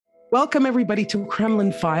Welcome, everybody, to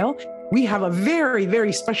Kremlin File. We have a very,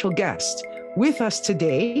 very special guest with us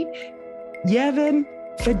today, Yevhen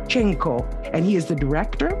Fedchenko, and he is the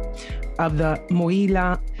director of the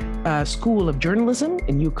Mohyla School of Journalism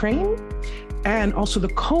in Ukraine, and also the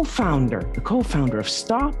co-founder of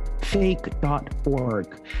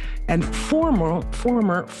StopFake.org, and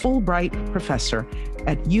former Fulbright professor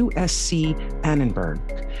at USC Annenberg.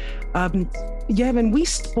 Yevhen, we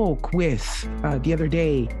spoke with the other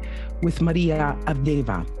day with Maria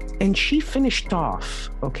Avdeeva, and she finished off,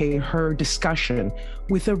 her discussion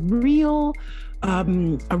with a real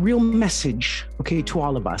message, to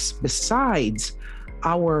all of us. Besides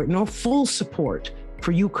our full support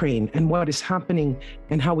for Ukraine and what is happening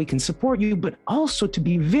and how we can support you, but also to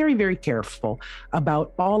be very, very careful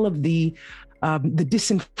about all of the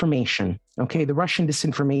disinformation, the Russian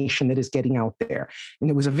disinformation that is getting out there. And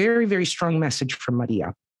it was a very, very strong message from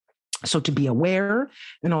Maria. So to be aware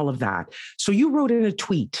and all of that. So you wrote in a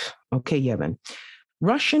tweet, Yevhen,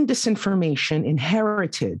 Russian disinformation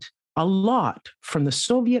inherited a lot from the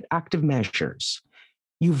Soviet active measures.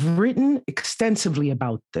 You've written extensively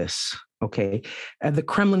about this, the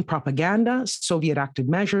Kremlin propaganda, Soviet active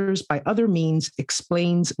measures, by other means,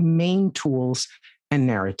 explains main tools and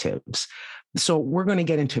narratives. So we're going to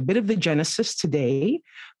get into a bit of the genesis today,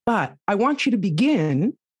 but I want you to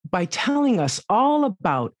begin by telling us all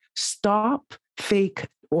about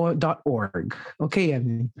StopFake.org.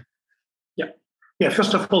 Evan? Yeah.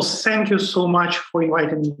 First of all, thank you so much for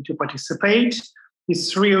inviting me to participate.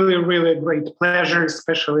 It's really, really a great pleasure,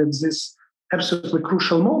 especially at this absolutely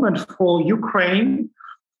crucial moment for Ukraine.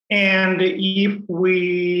 And if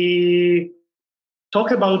we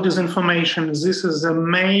talk about disinformation, this is the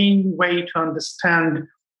main way to understand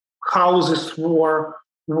how this war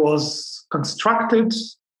was constructed,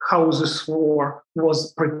 how this war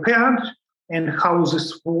was prepared, and how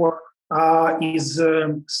this war is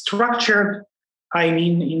structured. I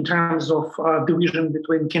mean, in terms of division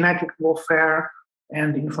between kinetic warfare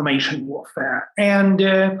and information warfare. And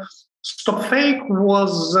StopFake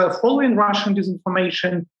was following Russian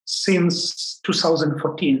disinformation since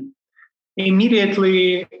 2014.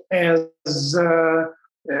 Immediately as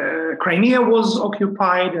Crimea was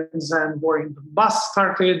occupied and then war in Donbass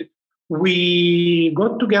started, we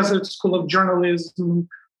got together at School of Journalism,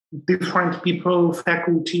 different people,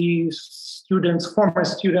 faculty, students, former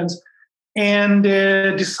students, and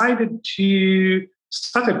decided to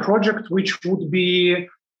start a project which would be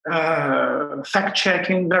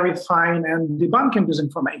fact-checking, verifying, and debunking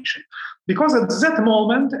disinformation. Because at that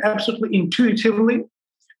moment, absolutely intuitively,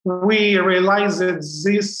 we realized that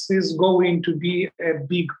this is going to be a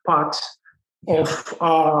big part of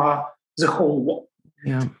the whole war.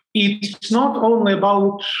 Yeah. It's not only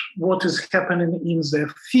about what is happening in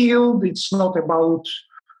the field. It's not about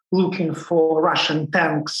looking for Russian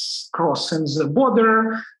tanks crossing the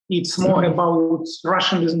border. It's more about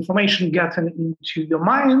Russian disinformation getting into your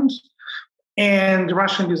mind, and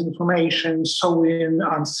Russian disinformation sowing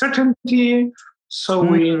uncertainty,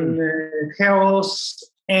 sowing chaos,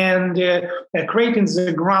 and creating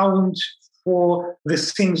the ground for the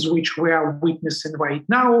things which we are witnessing right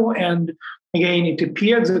now. And again, it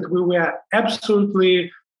appears that we were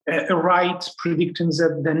absolutely right predicting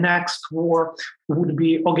that the next war would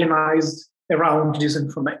be organized around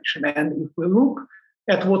disinformation. And if we look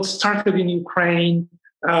at what started in Ukraine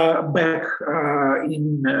back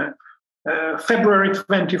in February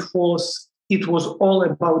 24th, it was all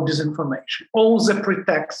about disinformation. All the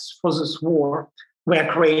pretexts for this war were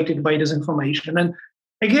created by disinformation. And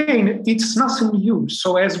again, it's nothing new.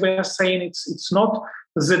 So as we are saying, it's not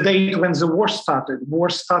the date when the war started. War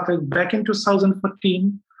started back in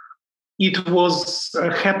 2014. It was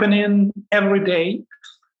happening every day.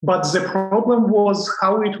 But the problem was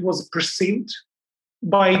how it was perceived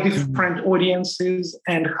by different audiences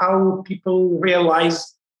and how people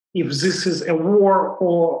realized if this is a war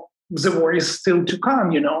or the war is still to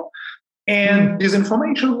come, And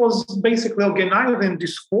disinformation was basically organizing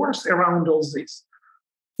discourse around all this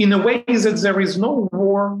in a way that there is no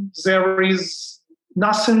war, there is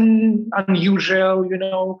nothing unusual,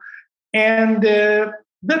 And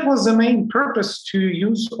that was the main purpose, to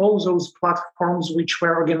use all those platforms which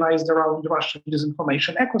were organized around the Russian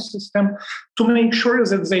disinformation ecosystem to make sure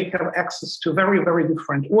that they have access to very, very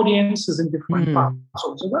different audiences in different parts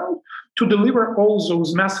of the world, to deliver all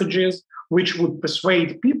those messages which would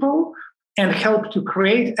persuade people and help to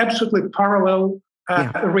create absolutely parallel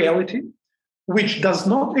reality, which does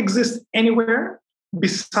not exist anywhere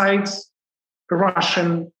besides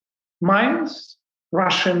Russian minds,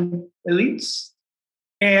 Russian elites,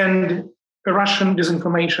 and the Russian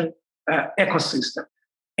disinformation ecosystem.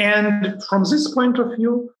 And from this point of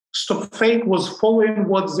view, Stop Fake was following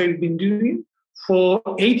what they've been doing for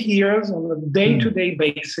 8 years on a day-to-day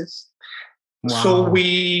basis. Wow. So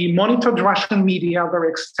we monitored Russian media very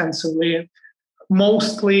extensively,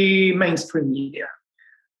 mostly mainstream media.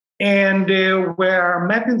 And we're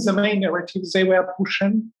mapping the main narratives they were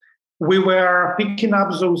pushing. We were picking up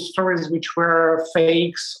those stories which were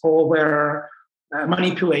fakes or were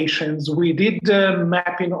manipulations. We did the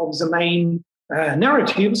mapping of the main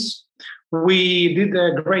narratives. We did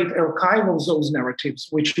a great archive of those narratives,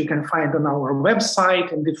 which you can find on our website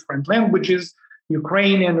in different languages: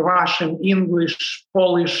 Ukrainian, Russian, English,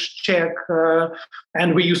 Polish, Czech, and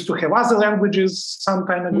we used to have other languages some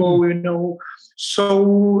time ago, So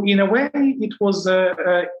in a way, it was a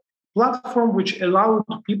platform which allowed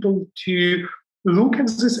people to look at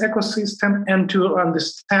this ecosystem and to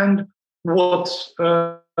understand what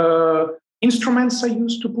instruments are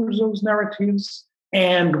used to push those narratives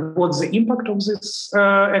and what the impact of this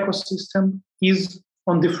ecosystem is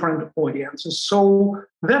on different audiences. So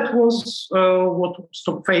that was what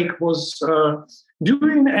Stop Fake was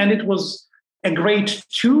doing, and it was a great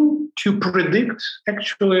tool to predict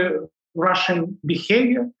actually Russian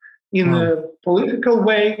behavior in a political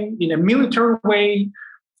way, in a military way,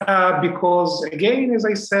 because again, as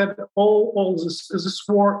I said, all this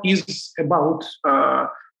war is about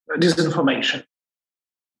disinformation.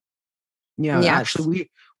 Yeah, yes. Actually,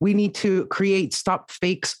 we need to create Stop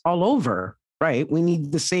Fakes all over, right? We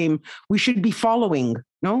need the same. We should be following,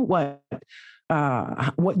 what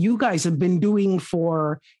you guys have been doing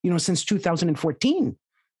for since 2014.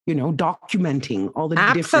 Documenting all the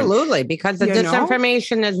absolutely, because the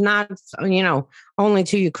disinformation is not, only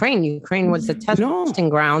to Ukraine. Ukraine was the testing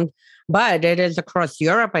ground, but it is across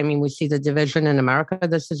Europe. I mean, we see the division in America.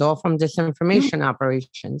 This is all from disinformation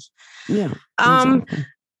operations. Yeah. Exactly.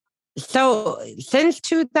 So since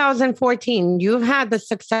 2014, you've had the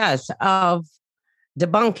success of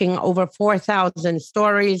debunking over 4,000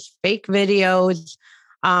 stories, fake videos,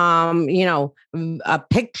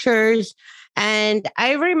 pictures. And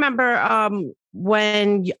I remember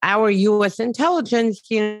when our U.S. intelligence,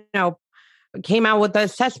 came out with the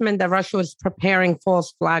assessment that Russia was preparing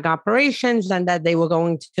false flag operations and that they were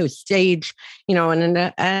going to stage,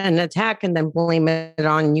 an attack and then blame it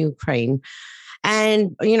on Ukraine.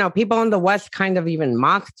 And, people in the West kind of even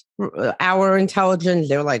mocked our intelligence.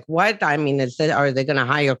 They're like, what? I mean, are they going to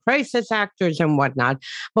hire crisis actors and whatnot?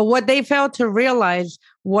 But what they failed to realize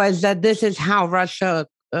was that this is how Russia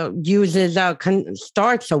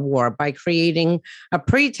starts a war, by creating a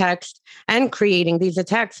pretext and creating these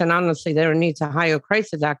attacks. And honestly, they don't need to hire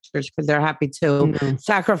crisis actors because they're happy to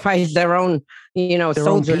sacrifice their own,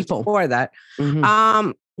 soldiers for that.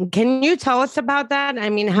 Mm-hmm. Can you tell us about that? I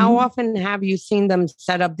mean, how often have you seen them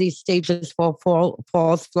set up these stages for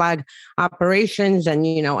false flag operations and,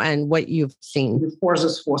 and what you've seen? Before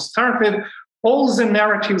this war started, all the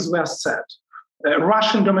narratives were set. The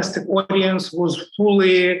Russian domestic audience was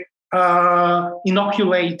fully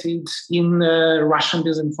inoculated in Russian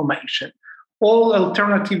disinformation. All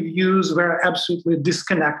alternative views were absolutely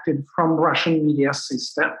disconnected from Russian media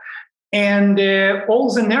system. And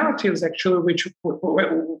all the narratives, actually,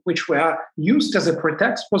 which were used as a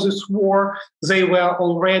pretext for this war, they were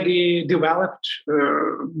already developed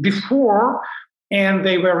before, and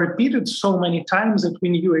they were repeated so many times that we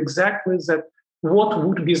knew exactly that what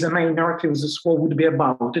would be the main narrative this war would be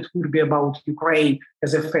about. It would be about Ukraine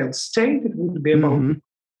as a failed state. It would be about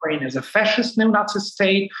Ukraine as a fascist neo-Nazi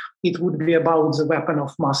state. It would be about the weapon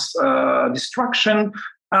of mass destruction.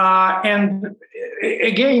 And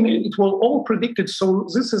again, it was all predicted. So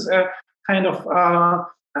this is a kind of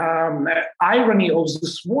irony of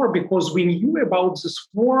this war, because we knew about this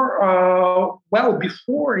war well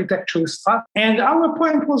before it actually started. And our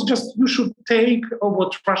point was just, you should take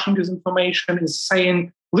what Russian disinformation is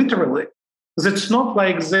saying literally. It's not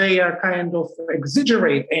like they are kind of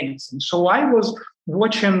exaggerate anything. So I was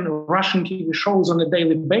watching Russian TV shows on a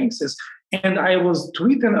daily basis, and I was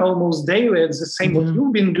tweeting almost daily at the same what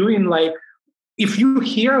you've been doing. Like, if you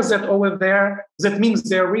hear that over there, that means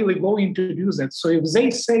they're really going to do that. So if they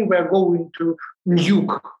say we're going to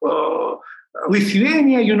nuke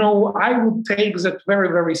Lithuania, I would take that very,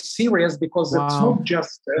 very serious, because it's not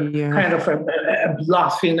just kind of a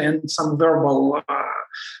bluffing and some verbal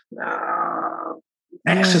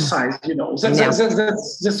exercise.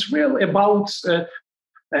 That's really about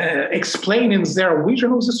explaining their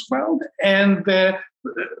vision of this world, and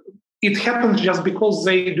it happens just because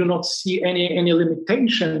they do not see any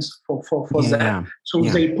limitations for that. So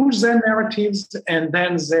they push their narratives, and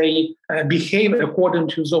then they behave according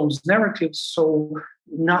to those narratives. So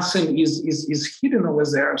nothing is hidden over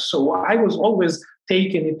there. So I was always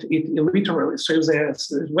taking it literally. So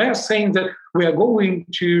we're saying that we are going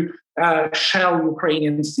to shell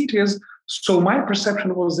Ukrainian cities. So my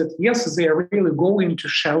perception was that, yes, they are really going to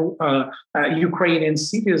shell Ukrainian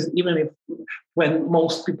cities, even if when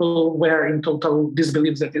most people were in total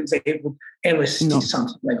disbelief that they would ever see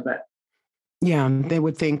something like that. Yeah, they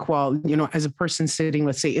would think, well, as a person sitting,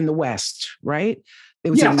 let's say, in the West, right? They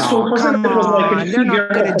would say, no, come on, they're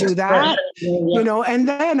not going to do that. And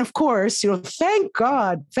then, of course, thank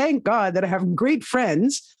God that I have great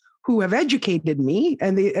friends who have educated me.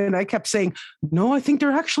 And I kept saying, no, I think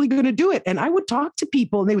they're actually going to do it. And I would talk to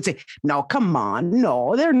people and they would say, no, come on.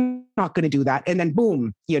 No, they're not going to do that. And then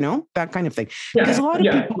boom, that kind of thing. Because a lot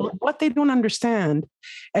of people, what they don't understand,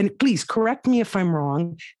 and please correct me if I'm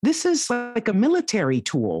wrong, this is like a military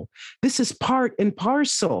tool. This is part and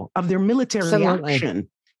parcel of their military action.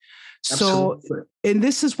 So, and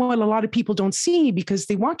this is what a lot of people don't see because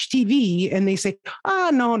they watch TV and they say,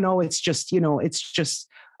 no, it's just,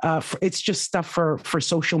 it's just stuff for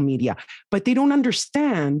social media, but they don't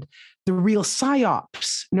understand the real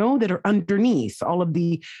psyops, that are underneath all of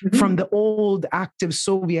the, from the old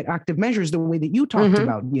Soviet active measures, the way that you talked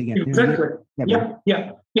about. Exactly.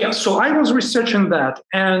 Yeah. So I was researching that.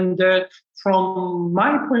 And from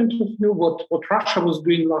my point of view, what Russia was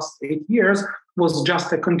doing last 8 years was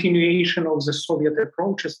just a continuation of the Soviet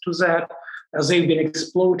approaches to that. They've been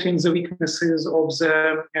exploiting the weaknesses of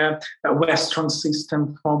the Western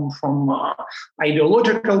system from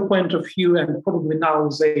ideological point of view, and probably now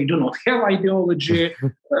they do not have ideology,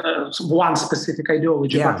 one specific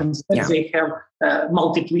ideology, but instead they have a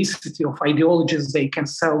multiplicity of ideologies they can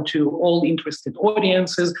sell to all interested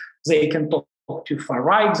audiences. They can talk to far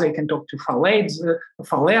right, they can talk to far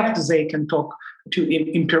left, they can talk to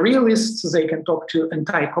imperialists, they can talk to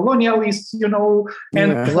anti-colonialists,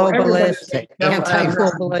 and globalists,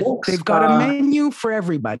 anti-globalists. They've got a menu for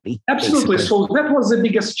everybody. Absolutely. Basically. So that was the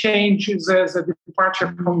biggest change, the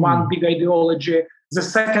departure from one big ideology. The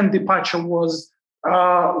second departure was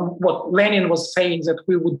what Lenin was saying, that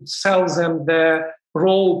we would sell them the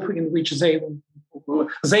rope in which they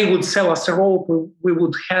would sell us a rope, we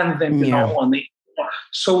would hand them money.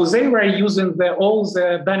 So they were using all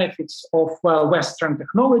the benefits of Western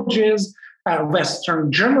technologies,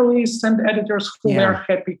 Western journalists and editors who were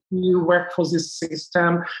happy to work for this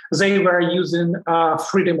system. They were using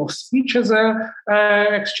freedom of speech as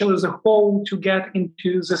actually as a whole to get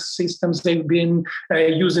into the systems. They've been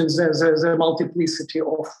using the multiplicity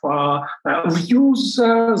of views.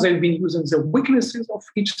 They've been using the weaknesses of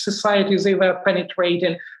each society they were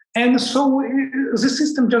penetrating. And so the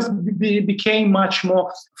system just became much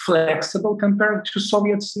more flexible compared to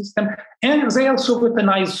Soviet system. And they also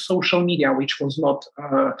weaponized social media, which was not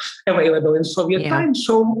available in Soviet times.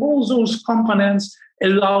 So all those components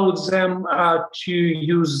allowed them to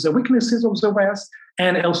use the weaknesses of the West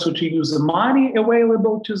and also to use the money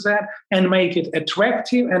available to that and make it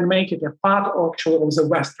attractive and make it a part actually of the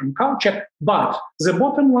Western culture. But the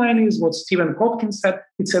bottom line is what Stephen Hopkins said,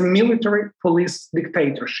 it's a military police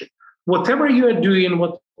dictatorship. Whatever you are doing,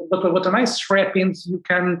 what a nice trappings you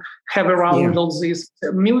can have around all this,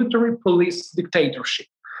 military police dictatorship.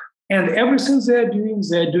 And everything they're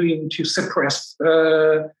doing to suppress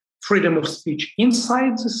freedom of speech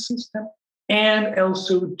inside the system, and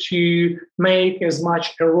also to make as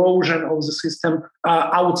much erosion of the system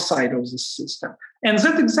outside of the system. And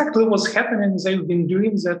that's exactly what's happening. They've been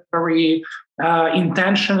doing that very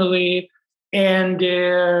intentionally. And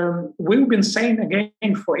we've been saying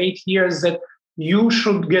again for 8 years that you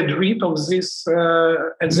should get rid of this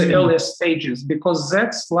at the earliest stages, because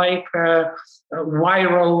that's like a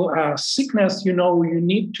viral sickness. You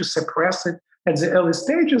need to suppress it at the early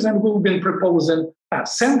stages, and we've been proposing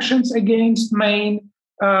sanctions against main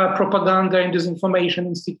propaganda and disinformation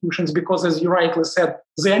institutions, because, as you rightly said,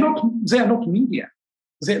 they are not media.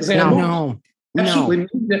 They are not absolutely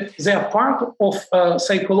media. They are part of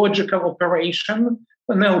psychological operation,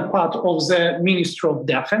 now part of the Ministry of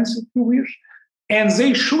Defense, if you wish, and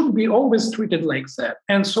they should be always treated like that.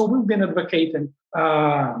 And so we've been advocating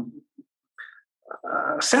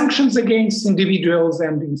sanctions against individuals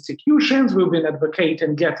and institutions. We've been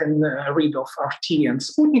advocating getting rid of RT and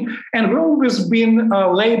Sputnik, and we've always been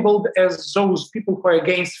labeled as those people who are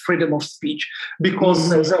against freedom of speech, because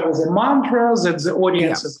there was a mantra that the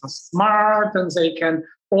audiences are smart and they can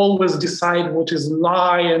always decide what is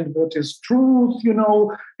lie and what is truth,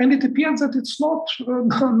 and it appears that it's not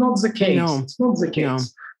the case. No. It's not the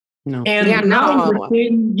case. No. And now we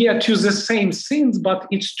came to the same sins, but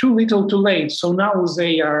it's too little too late. So now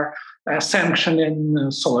they are sanctioning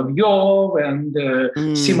Solovyov and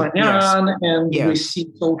Simonyan, and we see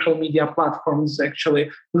social media platforms actually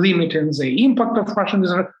limiting the impact of Russian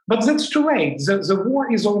disinformation. But that's too late. The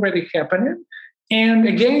war is already happening. And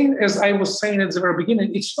again, as I was saying at the very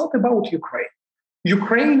beginning, it's not about Ukraine.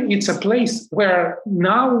 Ukraine, it's a place where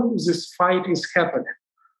now this fight is happening,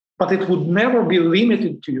 but it would never be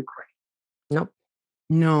limited to Ukraine. Nope.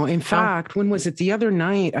 No, in fact, when was it? The other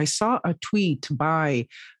night, I saw a tweet by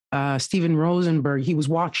Steven Rosenberg. He was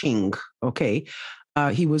watching,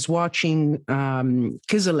 he was watching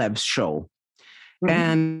Kiselev's show.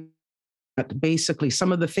 And basically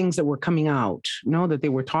some of the things that were coming out, that they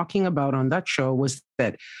were talking about on that show was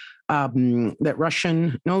that that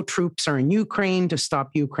Russian troops are in Ukraine to stop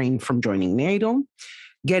Ukraine from joining NATO,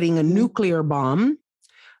 getting a nuclear bomb,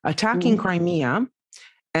 attacking Crimea,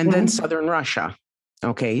 and then southern Russia.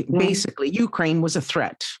 Basically, Ukraine was a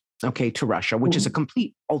threat, to Russia, which is a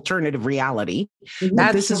complete alternative reality.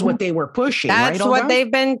 This is what they were pushing. That's right, what they've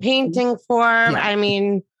been painting for. Yeah. I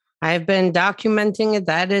mean, I've been documenting it.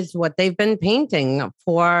 That is what they've been painting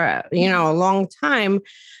for, a long time.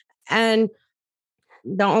 And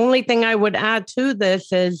the only thing I would add to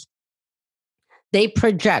this is they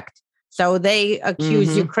project. So they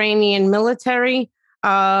accuse Ukrainian military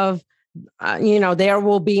of, there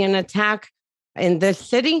will be an attack in this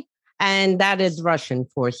city, and that is Russian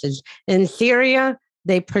forces. In Syria,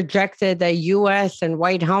 they projected that U.S. and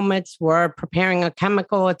white helmets were preparing a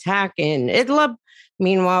chemical attack in Idlib.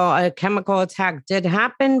 Meanwhile, a chemical attack did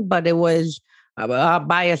happen, but it was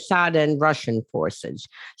by Assad and Russian forces.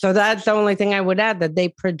 So that's the only thing I would add, that they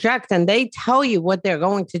project and they tell you what they're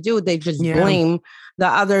going to do. They just blame the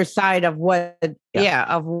other side of what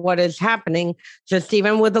is happening. Just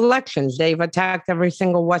even with elections, they've attacked every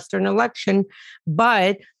single Western election.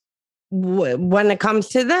 But when it comes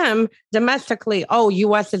to them domestically,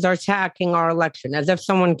 U.S. is attacking our election, as if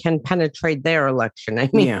someone can penetrate their election. I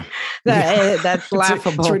mean, that's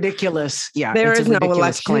laughable. It's ridiculous. Yeah, there is no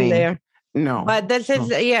election claim. There. No, but this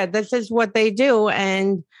is what they do.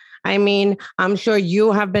 And I mean, I'm sure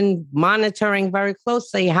you have been monitoring very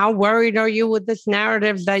closely. How worried are you with this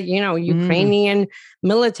narrative that, Ukrainian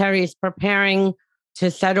military is preparing to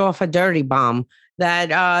set off a dirty bomb, that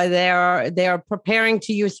they're preparing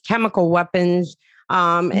to use chemical weapons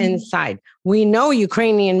inside? We know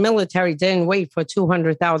Ukrainian military didn't wait for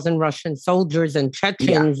 200,000 Russian soldiers and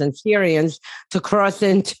Chechens and Syrians to cross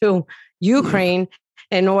into Ukraine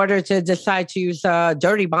in order to decide to use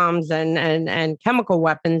dirty bombs and chemical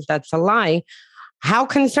weapons. That's a lie. How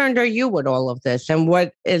concerned are you with all of this, and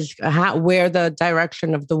where the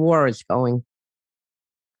direction of the war is going?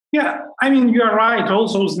 Yeah, I mean, you're right.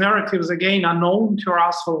 All those narratives, again, are known to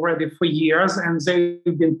us already for years, and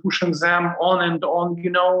they've been pushing them on and on,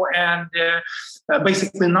 and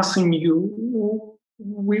basically nothing new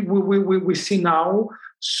we see now.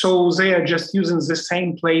 So they are just using the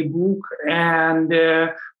same playbook. And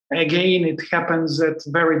again, it happens at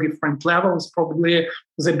very different levels. Probably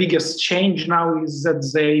the biggest change now is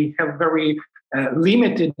that they have very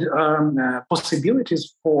limited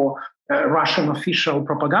possibilities for Russian official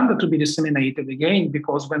propaganda to be disseminated again,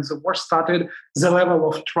 because when the war started, the level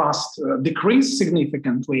of trust decreased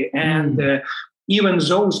significantly. And even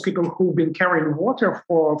those people who've been carrying water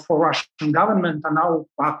for Russian government are now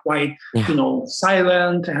quite,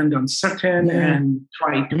 silent and uncertain and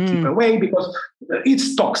try to keep away, because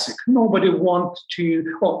it's toxic. Nobody wants to,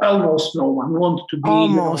 or almost no one wants to be.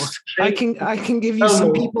 Almost. I can give you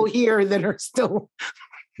some people here that are still.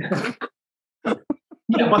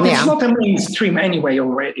 Yeah, but it's not a mainstream anyway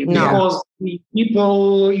already, because the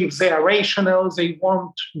people, if they are rational, they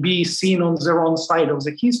won't be seen on the wrong side of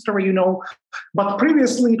the history, But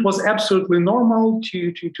previously, it was absolutely normal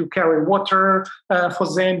to carry water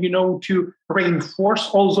for them, to reinforce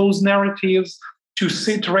all those narratives, to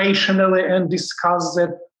sit rationally and discuss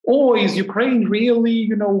that. Is Ukraine really,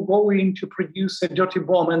 going to produce a dirty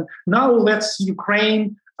bomb? And now let's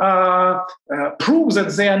Ukraine prove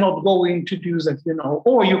that they are not going to do that,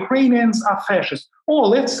 or Ukrainians are fascists. Or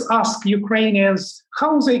let's ask Ukrainians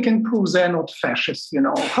how they can prove they're not fascists,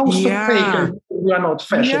 how so they can prove they are not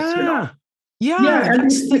fascists,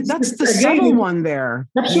 that's the subtle one there.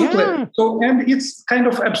 Absolutely. Yeah. So, and it's kind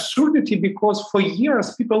of absurdity, because for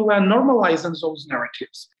years people were normalizing those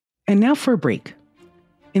narratives. And now for a break.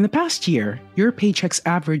 In the past year, your paycheck's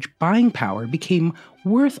average buying power became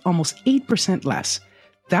worth almost 8% less.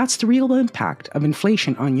 That's the real impact of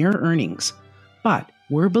inflation on your earnings. But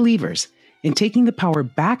we're believers in taking the power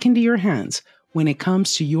back into your hands when it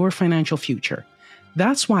comes to your financial future.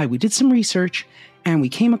 That's why we did some research and we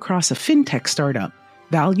came across a fintech startup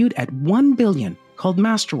valued at $1 billion called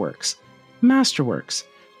Masterworks. Masterworks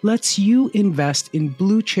lets you invest in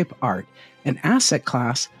blue chip art, an asset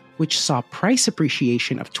class which saw price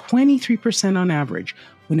appreciation of 23% on average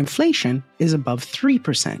when inflation is above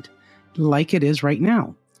 3%, like it is right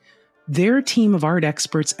now. Their team of art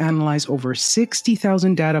experts analyze over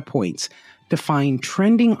 60,000 data points to find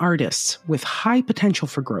trending artists with high potential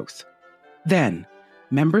for growth. Then,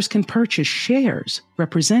 members can purchase shares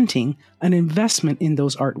representing an investment in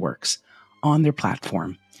those artworks on their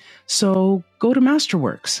platform. So go to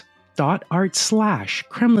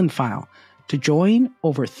masterworks.art/Kremlinfile to join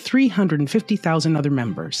over 350,000 other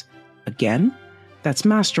members. Again, that's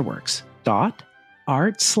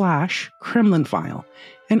masterworks.art/Kremlinfile.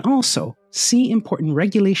 And also see important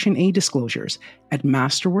Regulation A disclosures at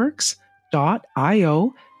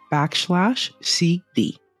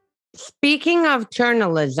masterworks.io/CD. Speaking of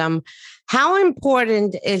journalism, how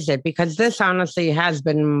important is it? Because this honestly has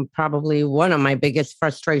been probably one of my biggest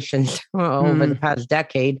frustrations over the past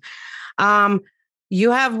decade.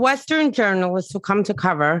 You have Western journalists who come to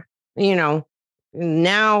cover,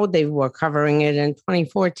 now they were covering it in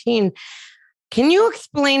 2014. Can you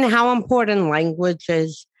explain how important language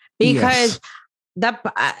is? Because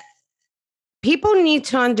people need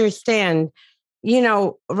to understand,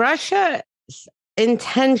 Russia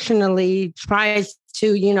intentionally tries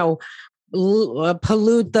to,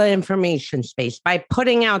 pollute the information space by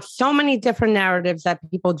putting out so many different narratives that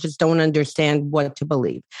people just don't understand what to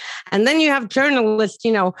believe. And then you have journalists,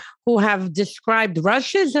 who have described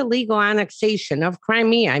Russia's illegal annexation of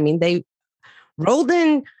Crimea. I mean, they rolled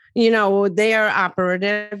in, their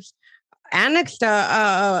operatives, annexed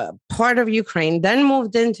a part of Ukraine, then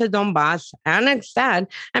moved into Donbass, annexed that,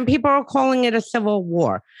 and people are calling it a civil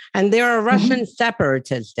war. And there are Russian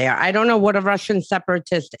separatists there. I don't know what a Russian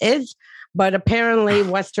separatist is, but apparently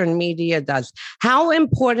Western media does. How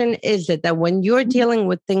important is it that when you're dealing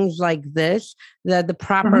with things like this, that the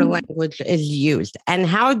proper language is used? And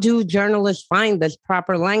how do journalists find this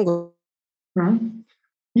proper language?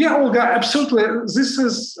 Yeah, Olga, absolutely. This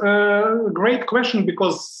is a great question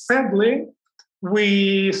because sadly,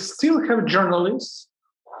 we still have journalists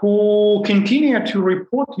who continue to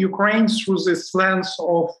report Ukraine through this lens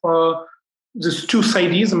of this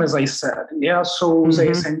two-sidism, as I said. Yeah, so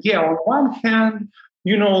they say, on one hand,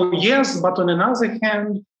 yes, but on another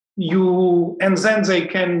hand, and then they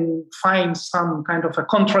can find some kind of a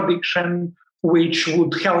contradiction which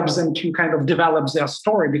would help them to kind of develop their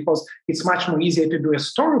story, because it's much more easier to do a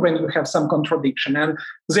story when you have some contradiction. And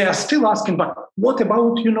they are still asking, but what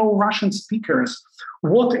about, Russian speakers?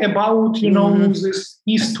 What about, this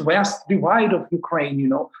East-West divide of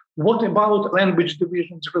Ukraine? What about language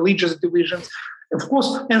divisions, religious divisions? Of course,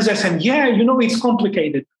 and they said, it's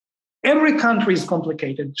complicated. Every country is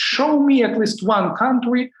complicated. Show me at least one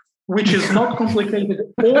country which is not complicated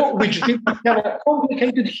or which didn't have a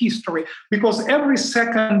complicated history, because every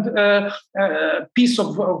second piece of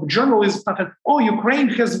journalism started, Ukraine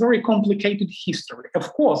has very complicated history. Of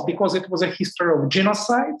course, because it was a history of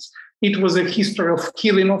genocides, it was a history of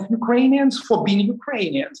killing of Ukrainians for being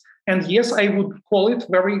Ukrainians. And yes, I would call it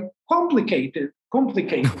very complicated,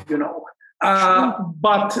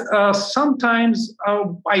 But sometimes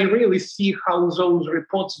I really see how those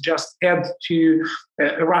reports just add to a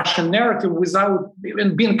Russian narrative without even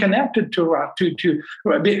being connected to.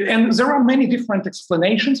 And there are many different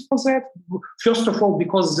explanations for that. First of all,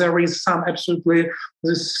 because there is some absolutely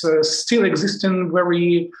this still existing very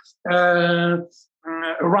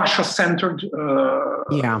Russia-centered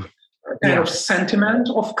kind of sentiment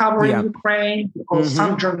of covering Ukraine, because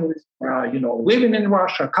some journalists, living in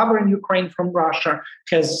Russia, covering Ukraine from Russia,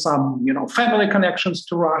 has some, family connections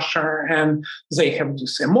to Russia, and they have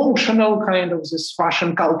this emotional kind of this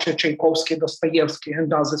Russian culture, Tchaikovsky, Dostoevsky, and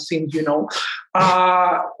other things,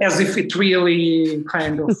 as if it really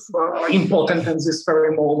kind of important in this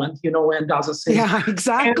very moment, and other things. Yeah,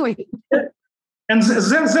 exactly. And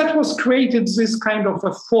that was created this kind of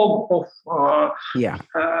a fog of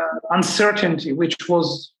uncertainty, which was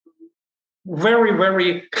very, very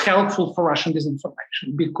helpful for Russian disinformation.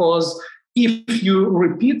 Because if you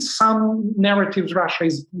repeat some narratives Russia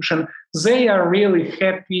is pushing, they are really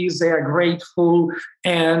happy, they are grateful,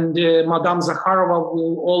 and Madame Zakharova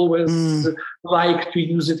will always like to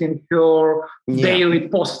use it in her daily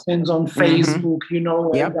postings on Facebook, and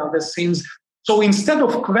other things. So instead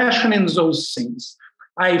of questioning those things,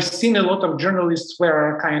 I've seen a lot of journalists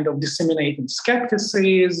were kind of disseminating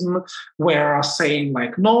skepticism, were saying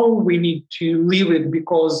like, no, we need to leave it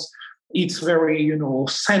because it's very,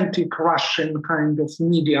 authentic Russian kind of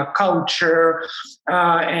media culture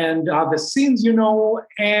and other things,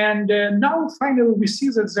 And now finally we see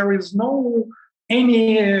that there is no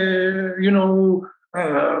any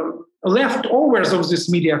leftovers of this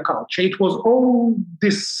media culture. It was all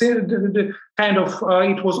this the kind of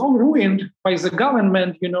it was all ruined by the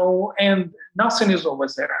government, and nothing is over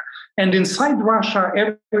there. And inside Russia,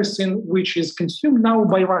 everything which is consumed now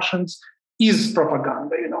by Russians is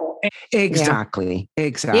propaganda. Exactly.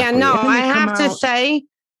 Yeah, no, I have to out. say,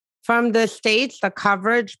 from the States, the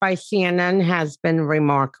coverage by CNN has been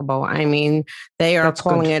remarkable. I mean, they are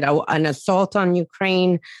calling it an assault on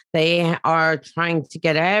Ukraine. They are trying to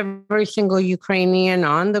get every single Ukrainian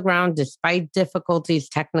on the ground, despite difficulties,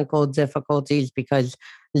 technical difficulties, because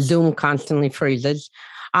Zoom constantly freezes.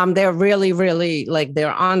 They're really, really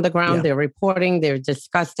they're on the ground. Yeah. They're reporting. They're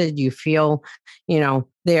disgusted. You feel,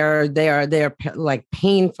 they're like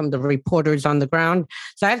pain from the reporters on the ground.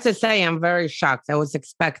 So I have to say, I'm very shocked. I was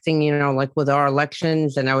expecting, with our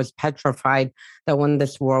elections, and I was petrified that when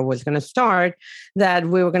this war was going to start, that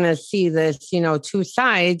we were going to see this, two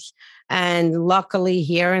sides. And luckily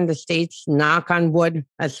here in the States, knock on wood,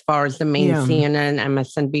 as far as the main CNN,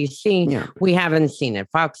 MSNBC, we haven't seen it.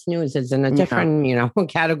 Fox News is in a different,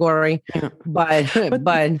 category. Yeah. But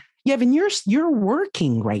Yevhen, you're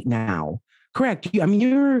working right now, correct?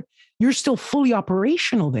 You're still fully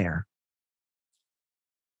operational there.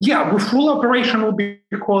 Yeah, we're full operational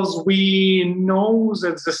because we know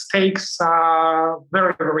that the stakes are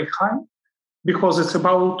very, very high, because it's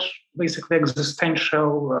about basically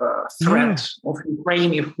existential threat of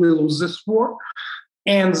Ukraine if we lose this war.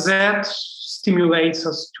 And that stimulates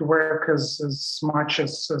us to work as much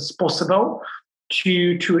as possible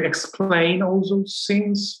to explain all those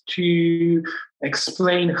things, to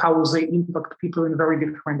explain how they impact people in very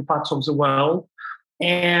different parts of the world,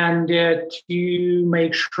 and to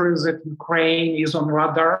make sure that Ukraine is on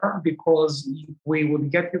radar, because if we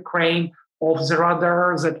would get Ukraine off the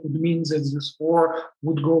radar, that would mean that this war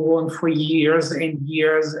would go on for years and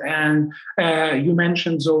years. And you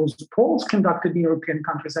mentioned those polls conducted in European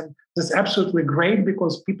countries, and that's absolutely great,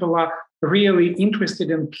 because people are really interested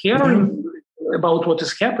and caring about what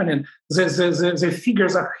is happening. The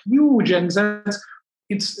figures are huge, and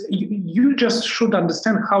you just should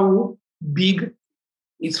understand how big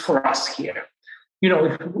it's for us here.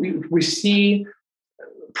 If we see,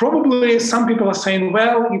 probably some people are saying,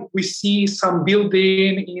 well, if we see some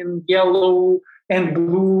building in yellow and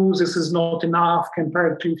blue, this is not enough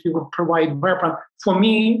compared to if you would provide weapon. For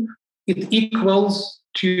me, it equals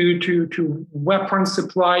to weapon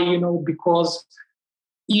supply, because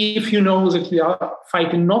if you know that we are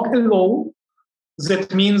fighting not alone,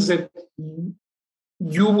 that means that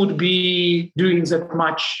you would be doing that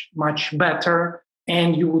much, much better,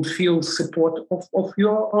 and you would feel support of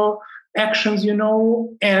your actions,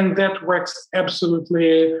 and that works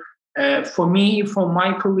absolutely for me, for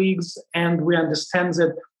my colleagues, and we understand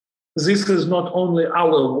that this is not only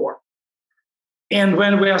our war. And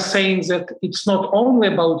when we are saying that it's not only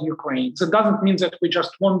about Ukraine, that doesn't mean that we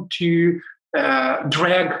just want to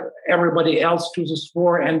drag everybody else to this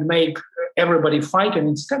war and make everybody fighting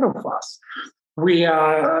instead of us. We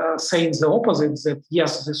are saying the opposite, that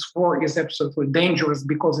yes, this war is absolutely dangerous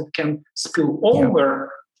because it can spill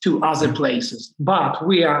over to other places. But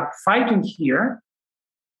we are fighting here,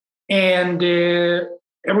 and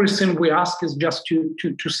everything we ask is just to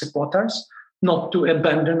support us, not to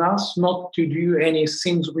abandon us, not to do any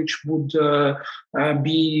things which would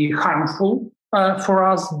be harmful for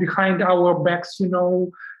us behind our backs, and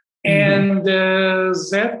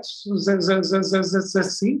that's it.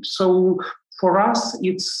 So for us,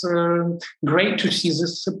 it's great to see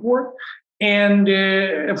this support. And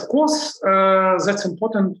of course, that's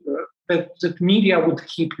important that media would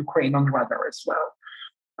keep Ukraine on radar as well.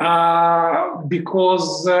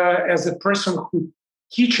 Because as a person who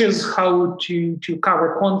teaches how to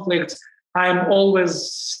cover conflicts, I'm always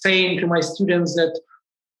saying to my students that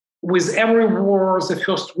with every war, the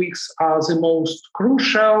first weeks are the most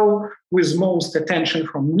crucial, with most attention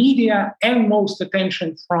from media and most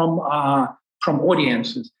attention from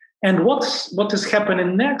audiences. And what is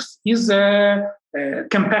happening next is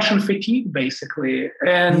compassion fatigue, basically,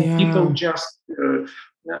 and people just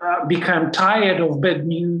become tired of bad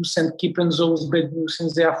news and keeping those bad news in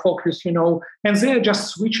their focus, and they're just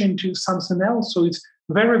switching to something else. So it's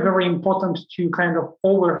very, very important to kind of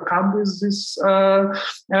overcome with this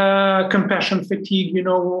compassion fatigue,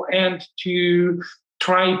 and to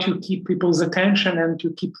try to keep people's attention and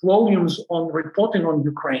to keep volumes on reporting on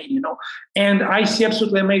Ukraine, And I see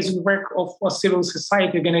absolutely amazing work of civil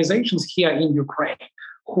society organizations here in Ukraine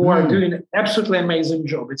who are doing an absolutely amazing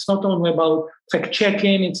job. It's not only about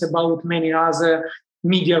fact-checking, it's about many other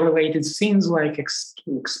media-related things like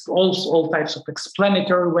all types of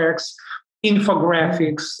explanatory works.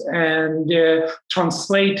 infographics and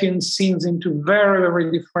translating scenes into very, very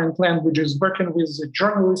different languages, working with the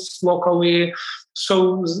journalists locally.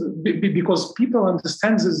 So because people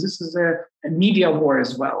understand this is a media war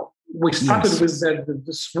as well. We started with that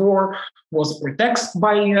this war was pretexted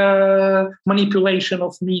by manipulation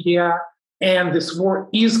of media, and this war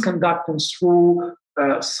is conducted through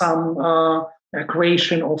some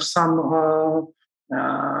creation of some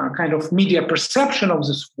kind of media perception of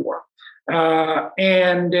this war.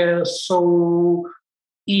 So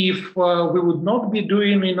if we would not be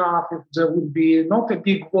doing enough, if there would be not a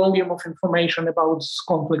big volume of information about this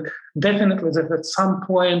conflict, definitely that at some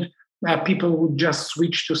point people would just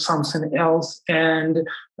switch to something else. And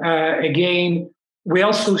again, we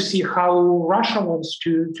also see how Russia wants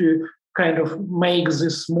to kind of make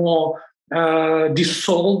this more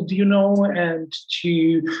dissolved, and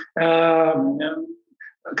to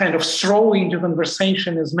kind of throw into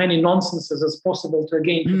conversation as many nonsenses as possible to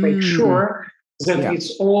make sure that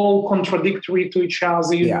it's all contradictory to each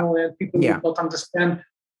other, and people will not understand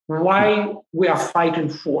why we are fighting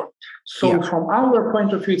for. So from our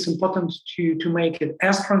point of view, it's important to make it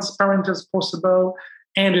as transparent as possible.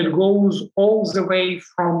 And it goes all the way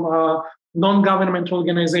from non-governmental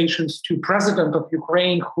organizations to President of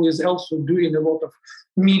Ukraine, who is also doing a lot of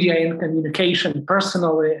media and communication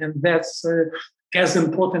personally. And that's as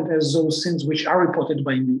important as those things which are reported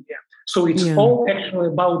by media. So it's all actually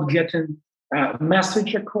about getting a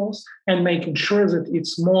message across and making sure that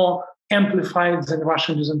it's more amplified than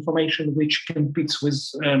Russian disinformation, which competes with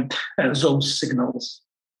those signals.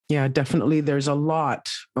 Yeah, definitely. There's a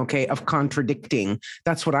lot, of contradicting.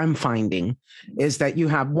 That's what I'm finding, is that you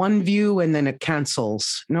have one view and then it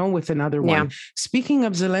cancels, with another one. Speaking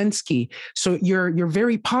of Zelensky, so you're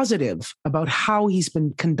very positive about how he's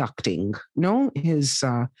been conducting, his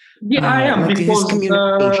I am, because his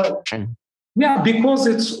communication. Because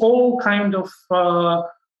it's all kind of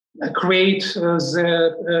create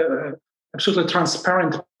the absolutely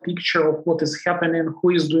transparent picture of what is happening, who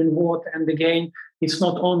is doing what, and again, it's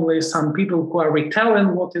not only some people who are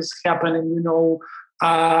retelling what is happening,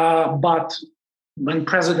 but when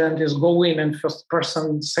president is going and first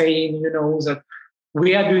person saying, that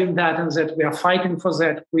we are doing that and that we are fighting for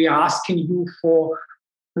that, we are asking you for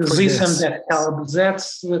this and that help.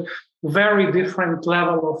 That's a very different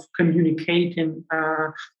level of communicating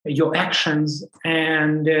your actions,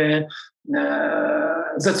 and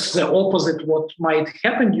that's the opposite what might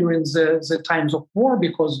happen during the times of war,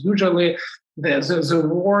 because usually the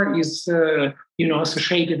war is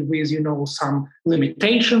associated with some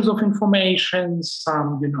limitations of information,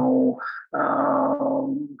 some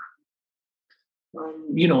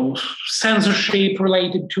censorship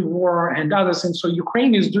related to war and other things. So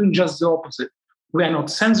Ukraine is doing just the opposite. We are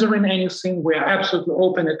not censoring anything. We are absolutely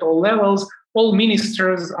open at all levels. All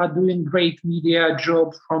ministers are doing great media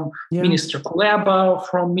job, from Minister Kuleba,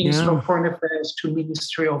 from Minister of Foreign Affairs to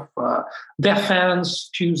Ministry of Defense,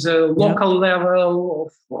 to the local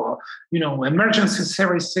level of emergency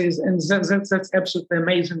services, and that's absolutely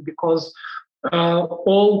amazing, because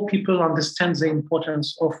all people understand the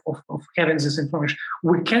importance of having this information.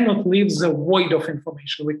 We cannot leave the void of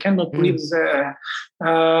information. We cannot leave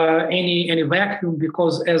any vacuum,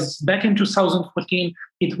 because as back in 2014,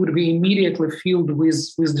 it would be immediately filled with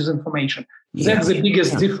disinformation. That's the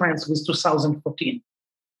biggest difference with 2014.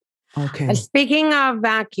 Okay. Speaking of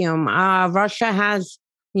vacuum, Russia has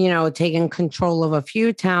taken control of a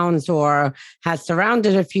few towns, or has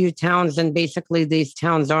surrounded a few towns, and basically these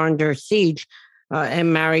towns are under siege.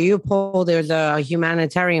 In Mariupol, there's a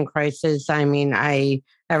humanitarian crisis. I mean, I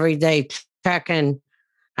every day check, and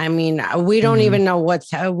I mean, we don't even know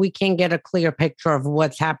we can't get a clear picture of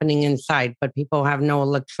what's happening inside, but people have no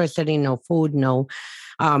electricity, no food, no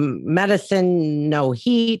medicine, no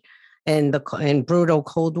heat, in brutal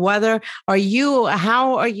cold weather.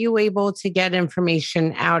 How are you able to get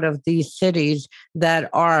information out of these cities that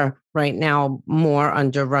are right now more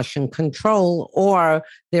under Russian control, or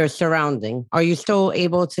their surrounding? Are you still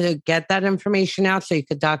able to get that information out so you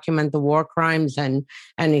could document the war crimes and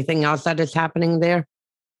anything else that is happening there?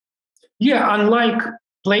 Yeah, unlike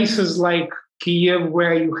places like Kiev,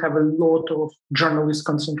 where you have a lot of journalists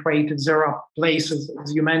concentrated, there are places,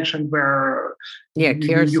 as you mentioned, where you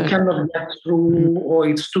cannot get through, or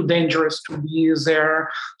it's too dangerous to be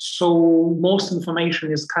there. So most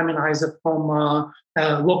information is coming either from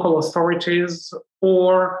local authorities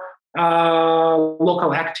or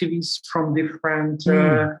local activists from different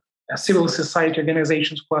civil society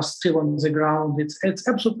organizations who are still on the ground. It's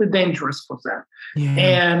absolutely dangerous for them.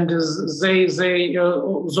 And those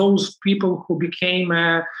people who became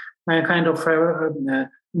a kind of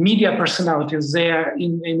media personalities, they're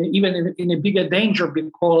even in a bigger danger,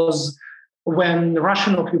 because when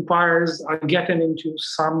Russian occupiers are getting into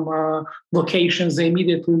some locations, they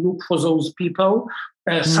immediately look for those people.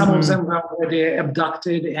 Some of them were already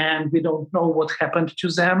abducted, and we don't know what happened to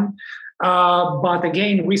them. But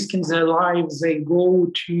again, risking their lives, they go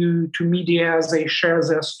to media, they share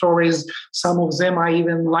their stories. Some of them are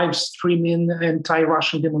even live streaming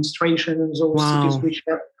anti-Russian demonstrations in those cities which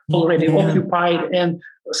are already occupied. And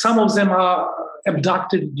some of them are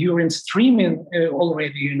abducted during streaming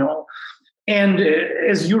already, And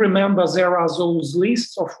as you remember, there are those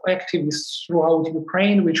lists of activists throughout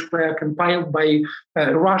Ukraine, which were compiled by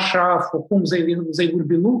Russia, for whom they will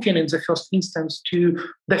be looking in the first instance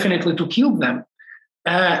definitely to kill them.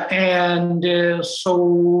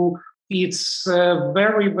 So it's a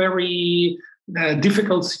very, very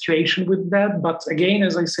difficult situation with that. But again,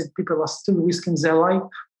 as I said, people are still risking their life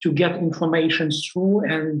to get information through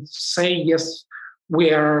and say, yes,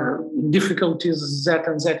 we are in difficulties, that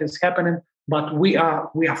and that is happening, but we are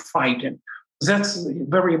fighting. That's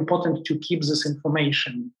very important to keep this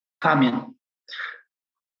information coming.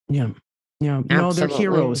 Yeah. No, they're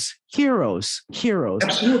heroes.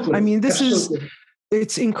 Absolutely. I mean,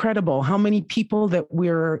 it's incredible how many people that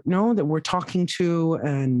we're talking to,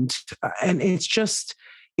 and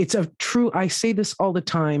it's a true, I say this all the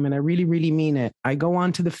time, and I really, really mean it. I go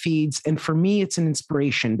onto the feeds, and for me, it's an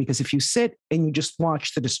inspiration, because if you sit and you just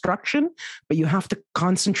watch the destruction, but you have to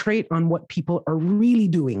concentrate on what people are really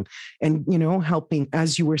doing and, helping,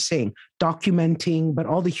 as you were saying, documenting, but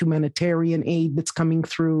all the humanitarian aid that's coming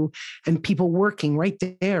through and people working right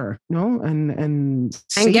there, and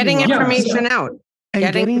getting information out. And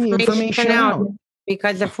getting information out.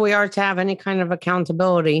 Because if we are to have any kind of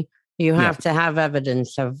accountability, you have to have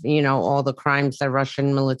evidence of, all the crimes that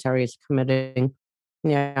Russian military is committing.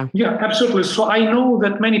 Yeah, absolutely. So I know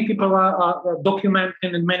that many people are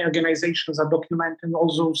documenting, and many organizations are documenting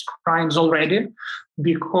all those crimes already,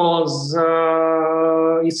 because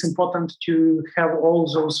it's important to have all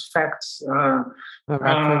those facts.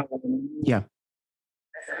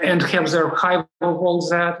 And have the archive of all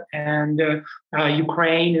that, and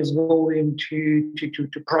Ukraine is going to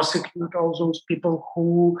prosecute all those people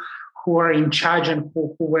who are in charge and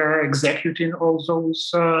who were executing all those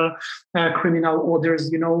criminal orders,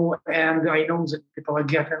 And I know that people are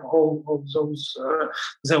getting all of those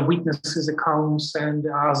the witnesses accounts and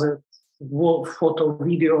other photo,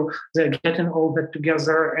 video, they're getting all that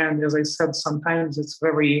together. And as I said, sometimes it's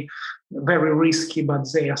very, very risky, but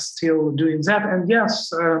they are still doing that. And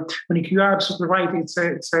yes, Monique, you are absolutely right. It's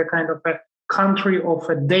a kind of a country of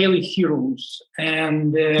daily heroes,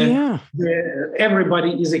 and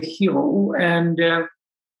everybody is a hero. And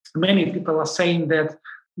many people are saying that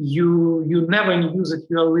you never knew that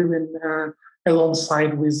you are living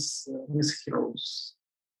alongside with heroes.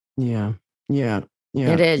 Yeah.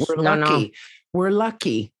 It is. We're lucky. We're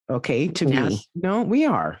lucky. Okay, to me. No, we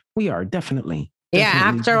are. We are definitely.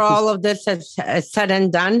 After all of this is said and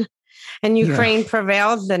done, and Ukraine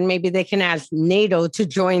prevails, then maybe they can ask NATO to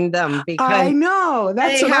join them. Because I know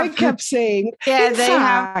that's what I kept saying. Yeah,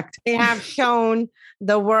 they have shown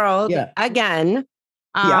the world again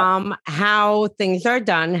how things are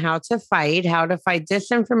done, how to fight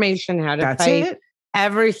disinformation, how to fight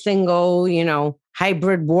every single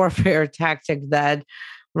hybrid warfare tactic that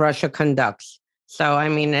Russia conducts. So, I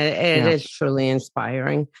mean, it is truly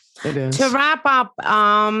inspiring. It is. To wrap up,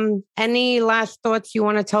 any last thoughts you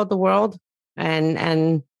want to tell the world,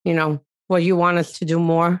 and what you want us to do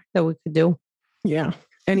more that we could do? Yeah.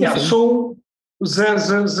 Anything. So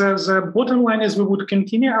the bottom line is we would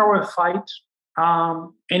continue our fight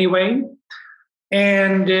anyway.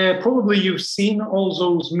 And probably you've seen all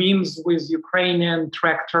those memes with Ukrainian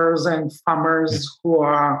tractors and farmers who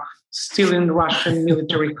are still in Russian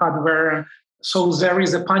military hardware. So there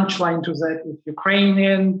is a punchline to that. If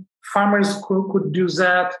Ukrainian farmers could do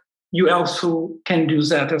that, you also can do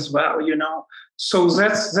that as well, So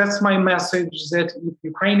that's my message, that if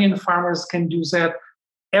Ukrainian farmers can do that,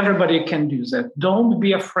 everybody can do that. Don't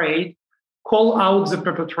be afraid. Call out the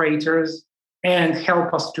perpetrators and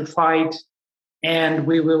help us to fight. And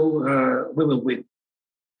we will win.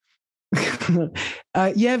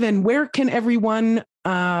 Yevhen, where can everyone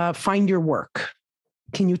find your work?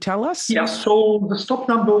 Can you tell us? Yeah, so the stop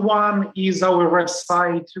number one is our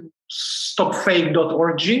website,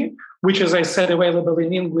 stopfake.org, which, as I said, available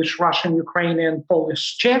in English, Russian, Ukrainian,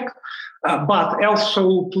 Polish, Czech. But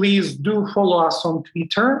also, please do follow us on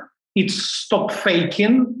Twitter. It's Stop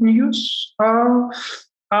Faking News.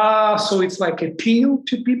 So it's like appeal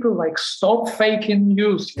to people, like stop faking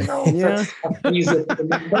news, That's easy to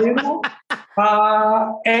remember,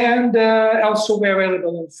 And also we're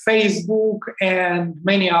available on Facebook and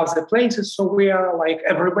many other places. So we are like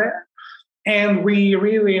everywhere. And we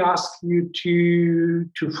really ask you to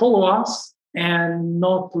follow us and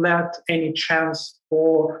not let any chance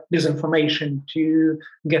for disinformation to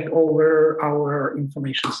get over our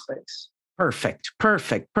information space. Perfect.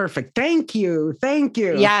 Thank you.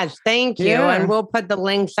 Yes, thank you. Yeah. And we'll put the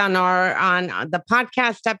links on the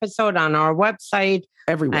podcast episode on our website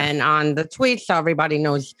Everywhere. and on the tweets so everybody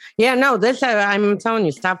knows. Yeah, no, this I'm telling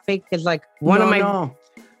you, Stop Fake is like one of my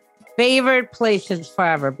favorite places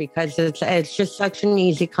forever because it's just such an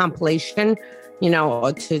easy compilation,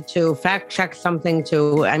 to fact check something.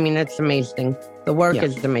 It's amazing. The work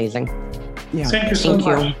is amazing. Yeah. Thank you so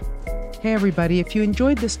much. Hey, everybody, if you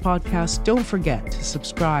enjoyed this podcast, don't forget to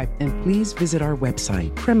subscribe and please visit our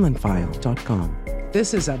website, kremlinfile.com.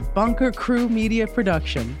 This is a Bunker Crew Media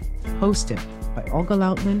production hosted by Olga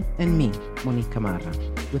Lautman and me, Monique Camarra,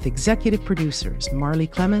 with executive producers Marley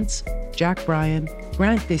Clements, Jack Bryan,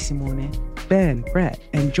 Grant DeSimone, Ben Brett,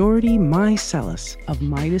 and Jordi Mycelis of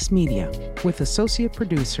Midas Media, with associate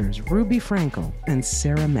producers Ruby Franco and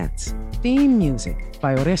Sarah Metz. Theme music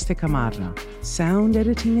by Oreste Camarra. Sound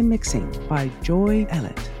editing and mixing by Joy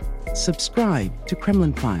Ellett. Subscribe to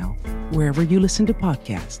Kremlin File wherever you listen to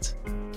podcasts.